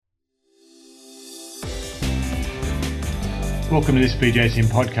Welcome to this BJSM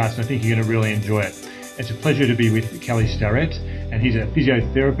podcast. I think you're going to really enjoy it. It's a pleasure to be with Starrett, and he's a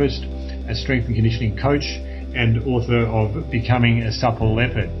physiotherapist, a strength and conditioning coach, and author of Becoming a Supple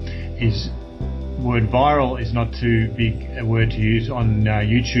Leopard. His word viral is not too big a word to use on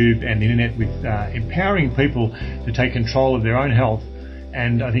YouTube and the internet, with empowering people to take control of their own health.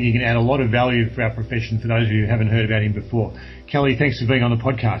 And I think he can add a lot of value for our profession for those of you who haven't heard about him before. Kelly, thanks for being on the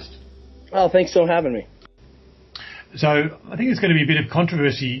podcast. Oh, thanks for having me. So I think it's going to be a bit of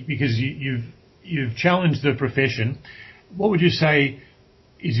controversy because you've challenged the profession. What would you say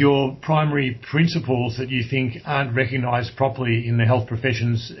is your primary principles that you think aren't recognised properly in the health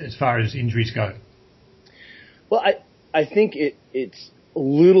professions as far as injuries go? Well, I think it's a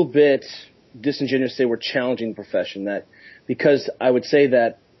little bit disingenuous to say we're challenging the profession, that because I would say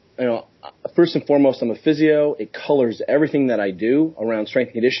that, first and foremost, I'm a physio. It colors everything that I do around strength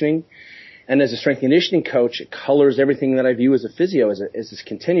and conditioning. And as a strength and conditioning coach, it colors everything that I view as a physio, as this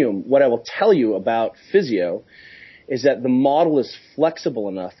continuum. What I will tell you about physio is that the model is flexible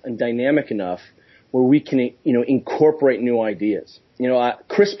enough and dynamic enough where we can, incorporate new ideas.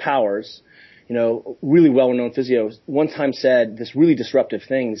 Chris Powers, really well-known physio, one time said this really disruptive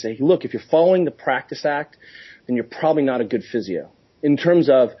thing. He said, look, if you're following the practice act, then you're probably not a good physio. In terms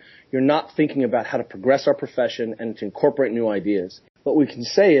of you're not thinking about how to progress our profession and to incorporate new ideas. What we can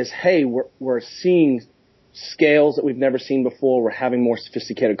say is, hey, we're seeing scales that we've never seen before. We're having more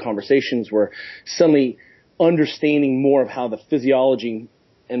sophisticated conversations. We're suddenly understanding more of how the physiology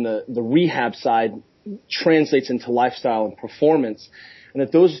and the rehab side translates into lifestyle and performance, and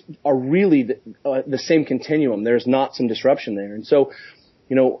that those are really the same continuum. There's not some disruption there. And so,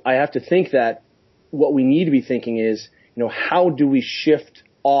 I have to think that what we need to be thinking is, how do we shift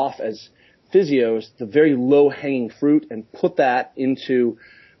off as physios the very low-hanging fruit and put that into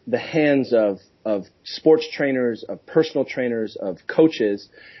the hands of sports trainers, of personal trainers, of coaches,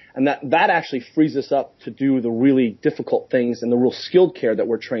 and that actually frees us up to do the really difficult things and the real skilled care that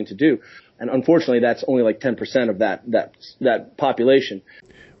we're trained to do. And unfortunately, that's only like 10% of that population.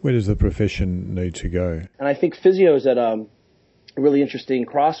 Where does the profession need to go? And I think physio is at a really interesting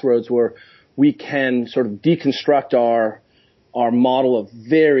crossroads where we can sort of deconstruct our model of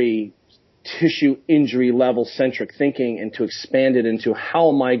very tissue injury level centric thinking and to expand it into how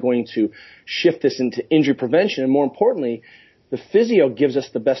am I going to shift this into injury prevention. And more importantly, the physio gives us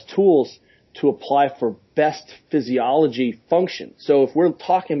the best tools to apply for best physiology function. So if we're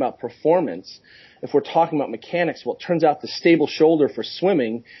talking about performance, if we're talking about mechanics, well, it turns out the stable shoulder for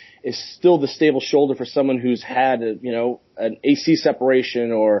swimming is still the stable shoulder for someone who's had an AC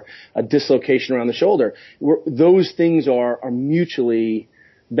separation or a dislocation around the shoulder. Those things are mutually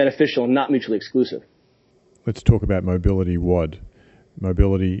beneficial and not mutually exclusive. Let's talk about mobility WOD,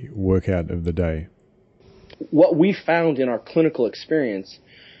 mobility workout of the day. What we found in our clinical experience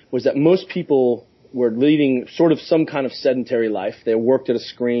was that most people were leading sort of some kind of sedentary life. They worked at a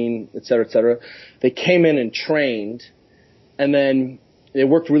screen, et cetera, et cetera. They came in and trained, and then they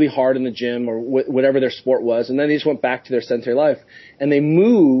worked really hard in the gym or whatever their sport was, and then they just went back to their sedentary life. And they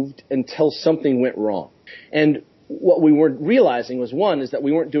moved until something went wrong. And what we weren't realizing was, one, is that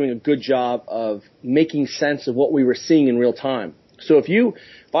we weren't doing a good job of making sense of what we were seeing in real time. So if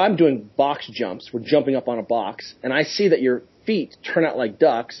I'm doing box jumps, we're jumping up on a box, and I see that your feet turn out like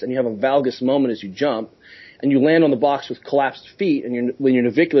ducks, and you have a valgus moment as you jump, and you land on the box with collapsed feet, and when your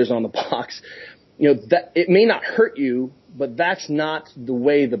navicular's on the box, that it may not hurt you, but that's not the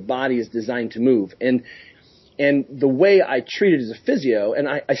way the body is designed to move. And the way I treated as a physio, and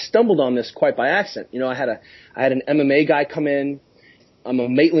I stumbled on this quite by accident. I had an MMA guy come in. I'm a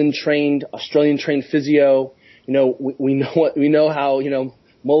Maitland-trained, Australian-trained physio. We know how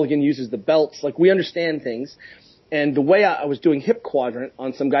Mulligan uses the belts. Like, we understand things. And the way I was doing hip quadrant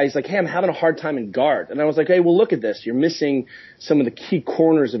on some guy, he's like, hey, I'm having a hard time in guard. And I was like, hey, well, look at this. You're missing some of the key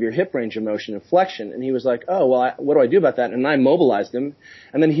corners of your hip range of motion and flexion. And he was like, oh, well, what do I do about that? And I mobilized him.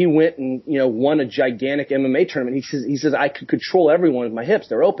 And then he went and, won a gigantic MMA tournament. He says, I could control everyone with my hips.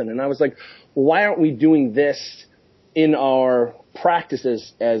 They're open. And I was like, well, why aren't we doing this in our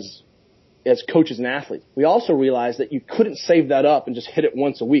practices as coaches and athletes? We also realized that you couldn't save that up and just hit it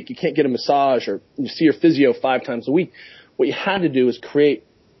once a week. You can't get a massage or you see your physio 5 times a week. What you had to do is create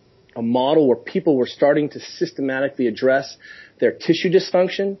a model where people were starting to systematically address their tissue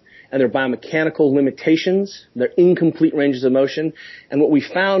dysfunction and their biomechanical limitations, their incomplete ranges of motion. And what we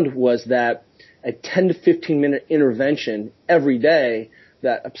found was that a 10 to 15 minute intervention every day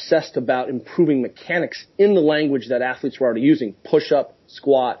that obsessed about improving mechanics in the language that athletes were already using, push up,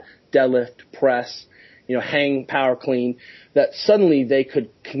 squat, deadlift, press, hang, power clean, that suddenly they could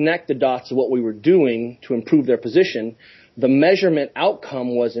connect the dots of what we were doing to improve their position the measurement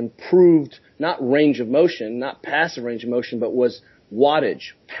outcome was improved, not range of motion, not passive range of motion, but was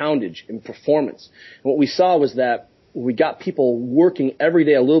wattage, poundage, and performance. And what we saw was that we got people working every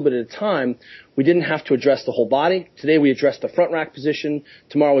day a little bit at a time. We didn't have to address the whole body. Today we addressed the front rack position.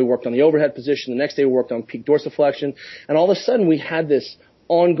 Tomorrow we worked on the overhead position. The next day we worked on peak dorsiflexion. And all of a sudden we had this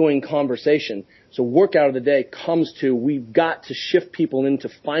ongoing conversation. So workout of the day comes to, we've got to shift people into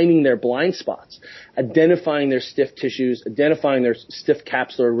finding their blind spots, identifying their stiff tissues, identifying their stiff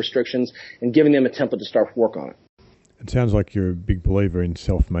capsular restrictions, and giving them a template to start work on it. It sounds like you're a big believer in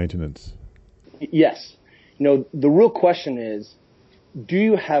self-maintenance. Yes. The real question is, do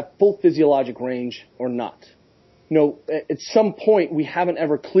you have full physiologic range or not? At some point, we haven't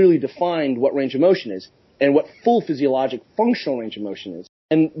ever clearly defined what range of motion is and what full physiologic functional range of motion is.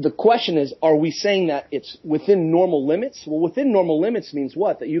 And the question is, are we saying that it's within normal limits? Well, within normal limits means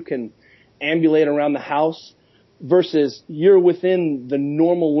what? That you can ambulate around the house versus you're within the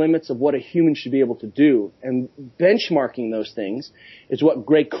normal limits of what a human should be able to do. And benchmarking those things is what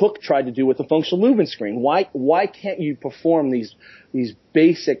Greg Cook tried to do with the functional movement screen. Why can't you perform these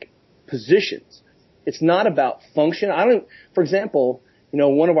basic positions? It's not about function. For example,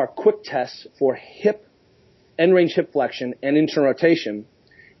 one of our quick tests for end range hip flexion and internal rotation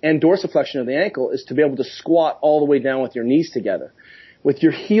and dorsiflexion of the ankle is to be able to squat all the way down with your knees together, with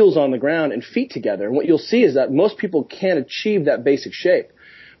your heels on the ground and feet together. And what you'll see is that most people can't achieve that basic shape,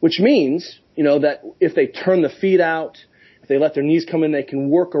 which means, that if they turn the feet out, if they let their knees come in, they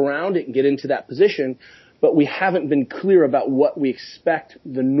can work around it and get into that position. But we haven't been clear about what we expect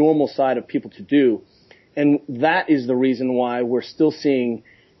the normal side of people to do. And that is the reason why we're still seeing,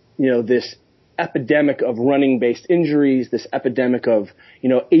 this epidemic of running-based injuries, this epidemic of,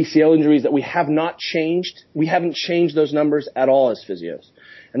 ACL injuries that we have not changed. We haven't changed those numbers at all as physios.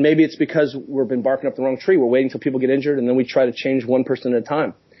 And maybe it's because we've been barking up the wrong tree. We're waiting until people get injured, and then we try to change one person at a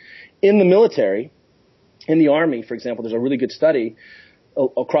time. In the military, in the Army, for example, there's a really good study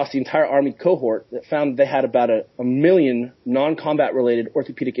across the entire Army cohort that found they had about a million non-combat related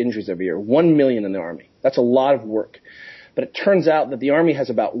orthopedic injuries every year. 1 million in the Army. That's a lot of work. But it turns out that the Army has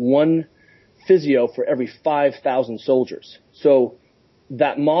about one physio for every 5,000 soldiers. So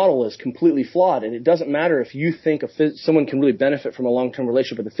that model is completely flawed, and it doesn't matter if you think someone can really benefit from a long-term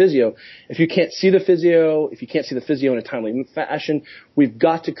relationship with a physio. If you can't see the physio in a timely fashion, we've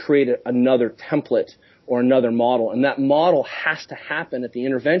got to create another template or another model, and that model has to happen at the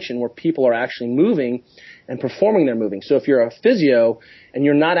intervention where people are actually moving and performing their moving. So if you're a physio and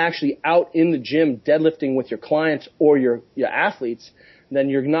you're not actually out in the gym deadlifting with your clients or your athletes, then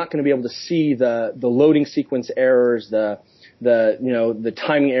you're not going to be able to see the loading sequence errors, the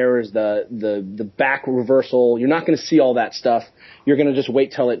timing errors, the back reversal. You're not going to see all that stuff. You're going to just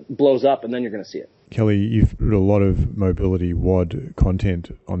wait till it blows up, and then you're going to see it. Kelly, you've put a lot of mobility WOD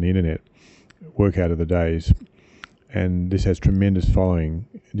content on the internet, workout of the days, and this has tremendous following.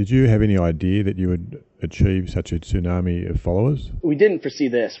 Did you have any idea that you would achieve such a tsunami of followers? We didn't foresee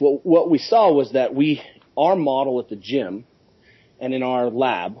this. What we saw was that our model at the gym and in our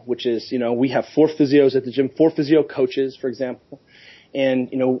lab, which is, we have 4 physios at the gym, 4 physio-coaches, for example. And,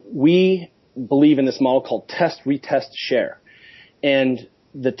 we believe in this model called test, retest, share. And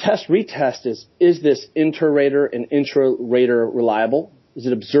the test, retest is this inter-rater and intra-rater reliable? Is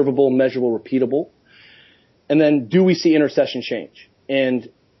it observable, measurable, repeatable? And then do we see intersession change? And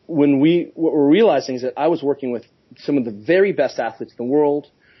what we're realizing is that I was working with some of the very best athletes in the world,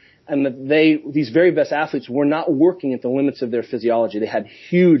 and that these very best athletes were not working at the limits of their physiology. They had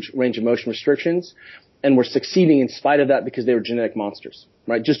huge range of motion restrictions and were succeeding in spite of that because they were genetic monsters,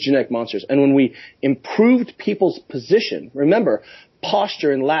 right? Just genetic monsters. And when we improved people's position, remember,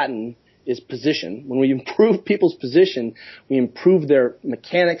 posture in Latin is position. When we improve people's position, we improve their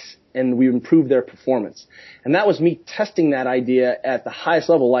mechanics and we improve their performance. And that was me testing that idea at the highest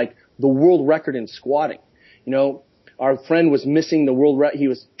level, like the world record in squatting. Our friend was missing the world record.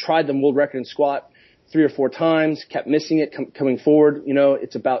 He tried the world record in squat 3 or 4 times, kept missing it, coming forward.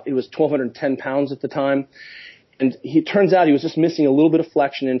 It was 1,210 pounds at the time. And turns out he was just missing a little bit of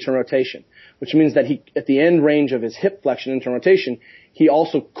flexion and internal rotation, which means that at the end range of his hip flexion and internal rotation, he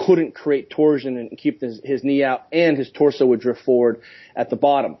also couldn't create torsion and keep his knee out, and his torso would drift forward at the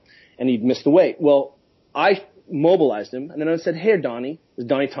bottom, and he'd miss the weight. Well, I mobilized him, and then I said, "Hey, Donnie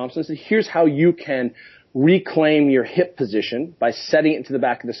Thompson, I said, here's how you can reclaim your hip position by setting it into the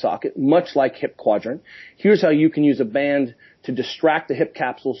back of the socket, much like hip quadrant. Here's how you can use a band to distract the hip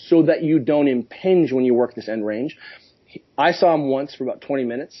capsule so that you don't impinge when you work this end range." I saw him once for about 20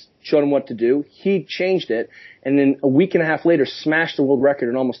 minutes, showed him what to do. He changed it, and then a week and a half later smashed the world record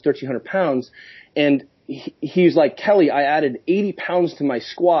at almost 1,300 pounds. And he's like, Kelly, I added 80 pounds to my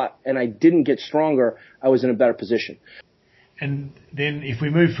squat and I didn't get stronger. I was in a better position. And then if we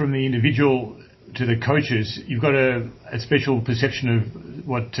move from the individual to the coaches, you've got a special perception of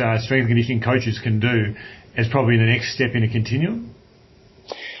what strength and conditioning coaches can do as probably the next step in a continuum?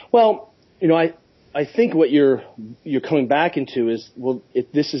 Well, I think what you're coming back into is,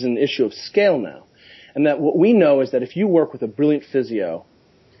 this is an issue of scale now. And that what we know is that if you work with a brilliant physio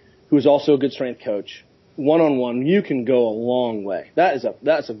who is also a good strength coach, one-on-one, you can go a long way. That's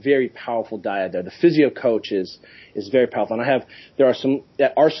a very powerful dyad there. The physio coach is very powerful. And there are some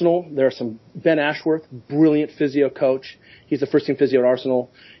at Arsenal, Ben Ashworth, brilliant physio coach. He's the first team physio at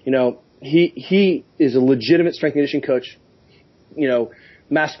Arsenal. He is a legitimate strength and conditioning coach,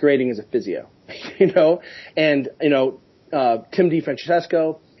 masquerading as a physio, and Tim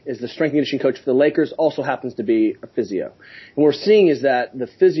DiFrancesco is the strength and conditioning coach for the Lakers, also happens to be a physio. And what we're seeing is that the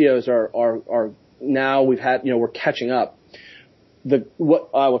physios are now we're catching up. What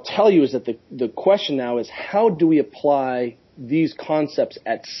I will tell you is that the question now is, how do we apply these concepts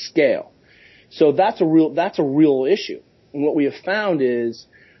at scale? So that's a real issue. And what we have found is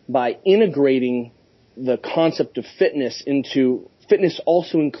by integrating the concept of fitness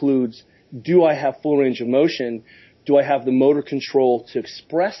also includes, do I have full range of motion? Do I have the motor control to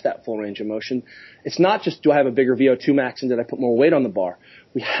express that full range of motion? It's not just, do I have a bigger VO2 max and did I put more weight on the bar?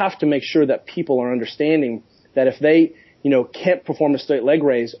 We have to make sure that people are understanding that if they, can't perform a straight leg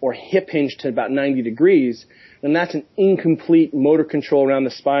raise or hip hinge to about 90 degrees, then that's an incomplete motor control around the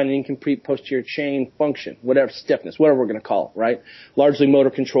spine, an incomplete posterior chain function, whatever, stiffness, whatever we're going to call it, right? Largely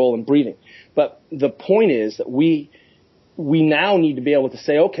motor control and breathing. But the point is that we now need to be able to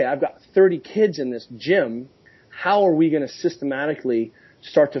say, okay, I've got 30 kids in this gym. How are we going to systematically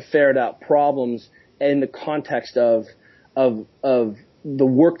start to ferret out problems in the context of the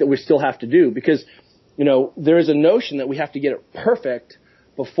work that we still have to do? Because, there is a notion that we have to get it perfect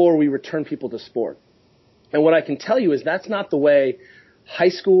before we return people to sport. And what I can tell you is that's not the way high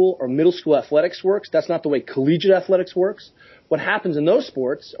school or middle school athletics works. That's not the way collegiate athletics works. What happens in those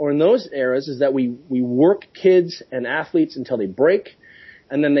sports or in those eras is that we work kids and athletes until they break.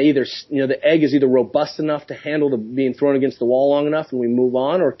 And then they either, the egg is either robust enough to handle being thrown against the wall long enough and we move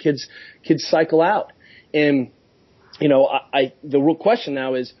on, or kids cycle out. And, the real question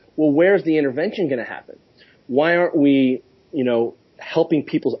now is, well, where's the intervention going to happen? Why aren't we, helping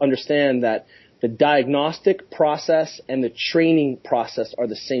people understand that the diagnostic process and the training process are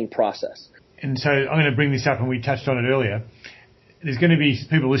the same process? And so I'm going to bring this up, and we touched on it earlier. There's going to be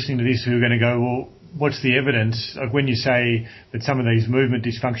people listening to this who are going to go, well, what's the evidence? Like when you say that some of these movement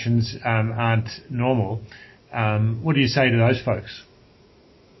dysfunctions aren't normal, what do you say to those folks?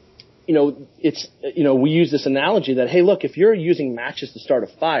 We use this analogy that, hey, look, if you're using matches to start a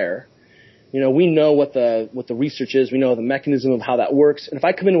fire, we know what the research is. We know the mechanism of how that works. And if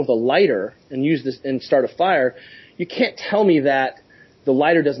I come in with a lighter and use this and start a fire, you can't tell me that the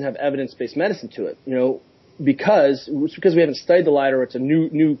lighter doesn't have evidence-based medicine to it. Because we haven't studied the lighter, or it's a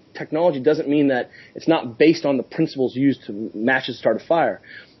new technology, doesn't mean that it's not based on the principles used to matches to start a fire.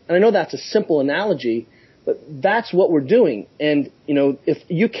 And I know that's a simple analogy, but that's what we're doing. And, if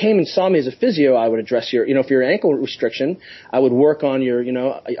you came and saw me as a physio, I would address your, for your ankle restriction, I would work on your,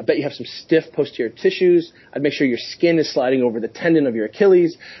 I bet you have some stiff posterior tissues. I'd make sure your skin is sliding over the tendon of your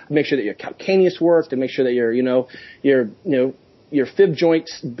Achilles. I'd make sure that your calcaneus worked, and make sure that your fib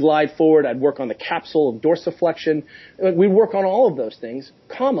joints glide forward. I'd work on the capsule of dorsiflexion. We'd work on all of those things,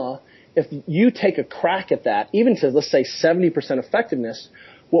 if you take a crack at that, even to, let's say, 70% effectiveness,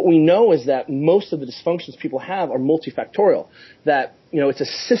 what we know is that most of the dysfunctions people have are multifactorial, that, it's a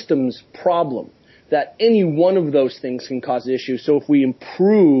systems problem, that any one of those things can cause issues. So if we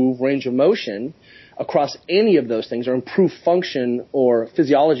improve range of motion across any of those things, or improve function or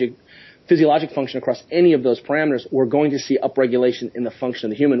physiologic function across any of those parameters, we're going to see upregulation in the function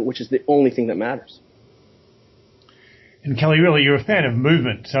of the human, which is the only thing that matters. And Kelly, really, you're a fan of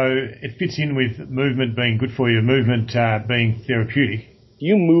movement, so it fits in with movement being good for you, movement being therapeutic. If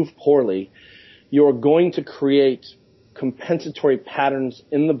you move poorly, you're going to create compensatory patterns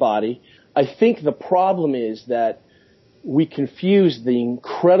in the body. I think the problem is that we confuse the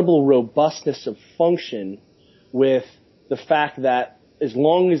incredible robustness of function with the fact that as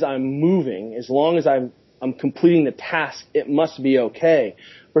long as I'm moving, as long as I'm completing the task, it must be okay.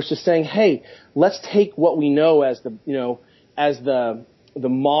 Versus saying, hey, let's take what we know as the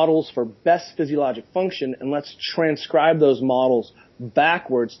models for best physiologic function, and let's transcribe those models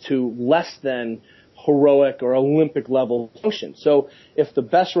backwards to less than heroic or Olympic level function. So if the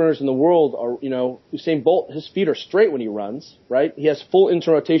best runners in the world are, Usain Bolt, his feet are straight when he runs, right? He has full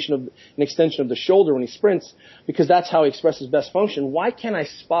internal rotation of an extension of the shoulder when he sprints because that's how he expresses best function. Why can't I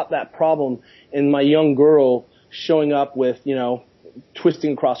spot that problem in my young girl showing up with,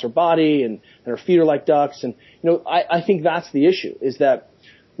 twisting across her body and her feet are like ducks? And, I think that's the issue, is that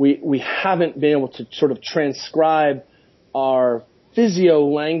we haven't been able to sort of transcribe our physio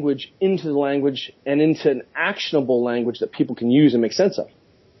language into the language and into an actionable language that people can use and make sense of.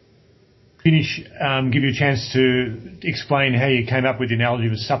 Give you a chance to explain how you came up with the analogy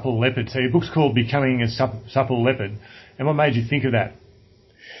of a supple leopard. So your book's called Becoming a Supple Leopard. And what made you think of that?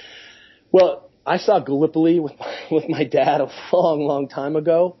 Well, I saw Gallipoli with my dad a long, long time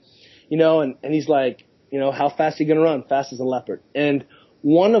ago, and he's like, how fast are you going to run? Fast as a leopard. And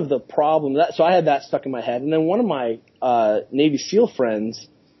one of the problems, so I had that stuck in my head. And then one of my Navy SEAL friends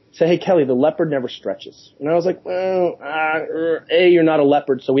said, hey, Kelly, the leopard never stretches. And I was like, well, A, you're not a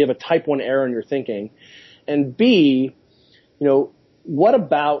leopard, so we have a type 1 error in your thinking. And B, what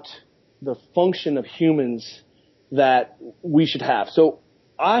about the function of humans that we should have? So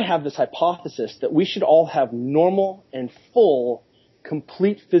I have this hypothesis that we should all have normal and full,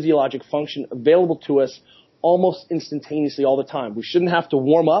 complete physiologic function available to us almost instantaneously all the time. We shouldn't have to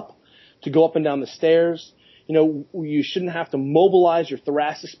warm up to go up and down the stairs. You shouldn't have to mobilize your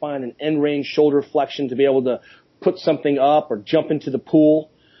thoracic spine and end range shoulder flexion to be able to put something up or jump into the pool.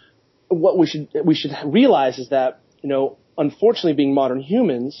 What we should realize is that, unfortunately, being modern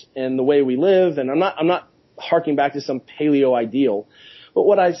humans and the way we live, and I'm not harking back to some paleo ideal, but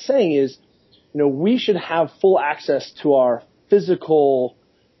what I'm saying is, we should have full access to our physical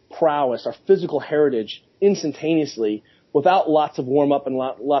prowess, our physical heritage instantaneously without lots of warm up and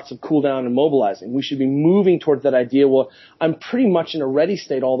lots of cool down and mobilizing. We should be moving towards that idea. Well, I'm pretty much in a ready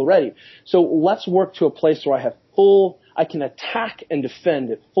state already. So let's work to a place where I can attack and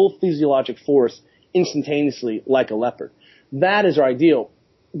defend at full physiologic force instantaneously like a leopard. That is our ideal,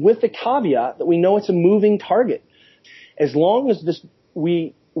 with the caveat that we know it's a moving target. As long as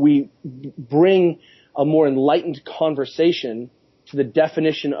we bring a more enlightened conversation to the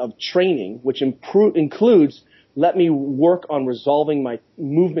definition of training, which includes let me work on resolving my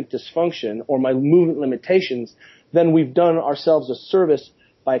movement dysfunction or my movement limitations, then we've done ourselves a service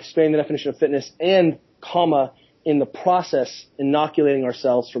by expanding the definition of fitness and, in the process, inoculating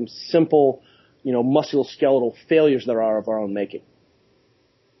ourselves from simple, musculoskeletal failures that are of our own making.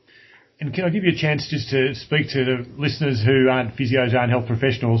 And can I give you a chance just to speak to the listeners who aren't physios, aren't health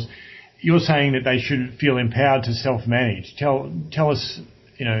professionals? You're saying that they should feel empowered to self-manage. Tell us,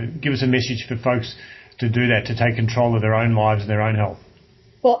 give us a message for folks to do that, to take control of their own lives and their own health.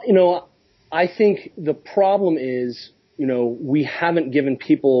 Well, I think the problem is, we haven't given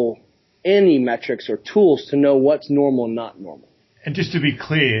people any metrics or tools to know what's normal and not normal. And just to be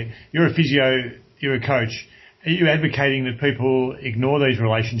clear, you're a physio, you're a coach. Are you advocating that people ignore these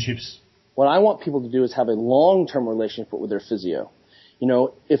relationships? What I want people to do is have a long-term relationship with their physio.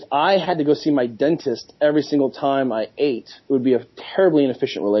 If I had to go see my dentist every single time I ate, it would be a terribly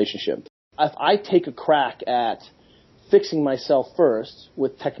inefficient relationship. If I take a crack at fixing myself first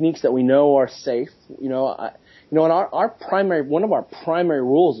with techniques that we know are safe, and one of our primary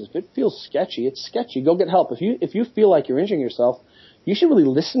rules is if it feels sketchy, it's sketchy. Go get help. If you feel like you're injuring yourself, you should really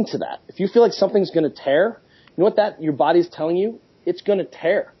listen to that. If you feel like something's going to tear, you know what your body's telling you? It's going to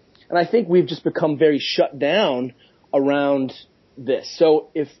tear. And I think we've just become very shut down around this. So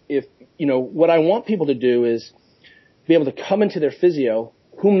if what I want people to do is be able to come into their physio,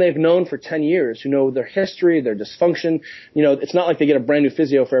 whom they've known for 10 years, who know their history, their dysfunction. It's not like they get a brand new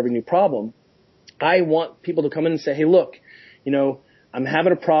physio for every new problem. I want people to come in and say, hey, look, I'm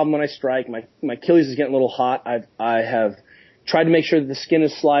having a problem when I strike. My Achilles is getting a little hot. I have tried to make sure that the skin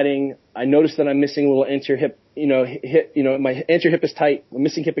is sliding. I noticed that I'm missing a little anterior hip, my anterior hip is tight. I'm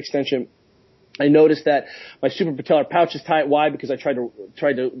missing hip extension. I noticed that my suprapatellar pouch is tight. Why? Because I tried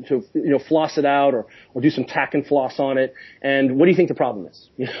to floss it out or do some tack and floss on it. And what do you think the problem is?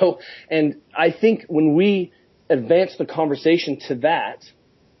 And I think when we advance the conversation to that,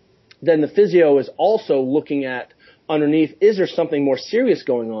 then the physio is also looking at underneath, is there something more serious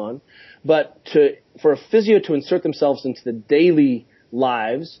going on? But for a physio to insert themselves into the daily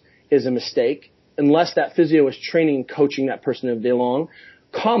lives is a mistake unless that physio is training and coaching that person all day long,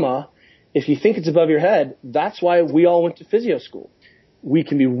 if you think it's above your head, that's why we all went to physio school. We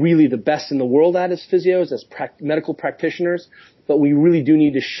can be really the best in the world at as physios, as medical practitioners, but we really do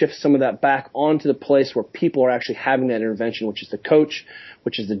need to shift some of that back onto the place where people are actually having that intervention, which is the coach,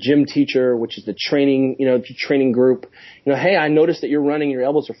 which is the gym teacher, which is the training, training group. Hey, I noticed that you're running, your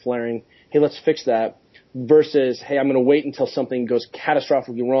elbows are flaring. Hey, let's fix that. versus, hey, I'm going to wait until something goes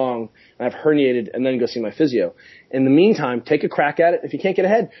catastrophically wrong and I've herniated and then go see my physio. In the meantime, take a crack at it. If you can't get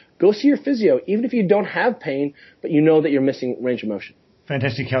ahead, go see your physio, even if you don't have pain, but you know that you're missing range of motion.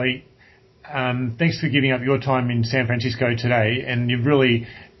 Fantastic, Kelly. Thanks for giving up your time in San Francisco today, and you've really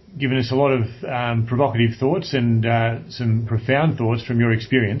given us a lot of provocative thoughts and some profound thoughts from your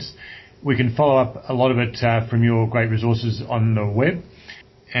experience. We can follow up a lot of it from your great resources on the web,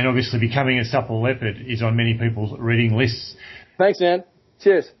 and obviously becoming a supple leopard is on many people's reading lists. Thanks, man.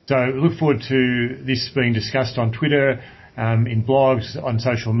 Cheers. So look forward to this being discussed on Twitter, in blogs, on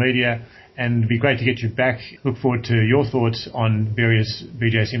social media, and it'd be great to get you back. Look forward to your thoughts on various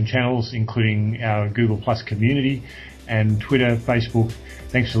BJSM channels, including our Google Plus community and Twitter, Facebook.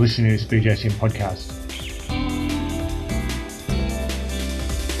 Thanks for listening to this BJSM podcast.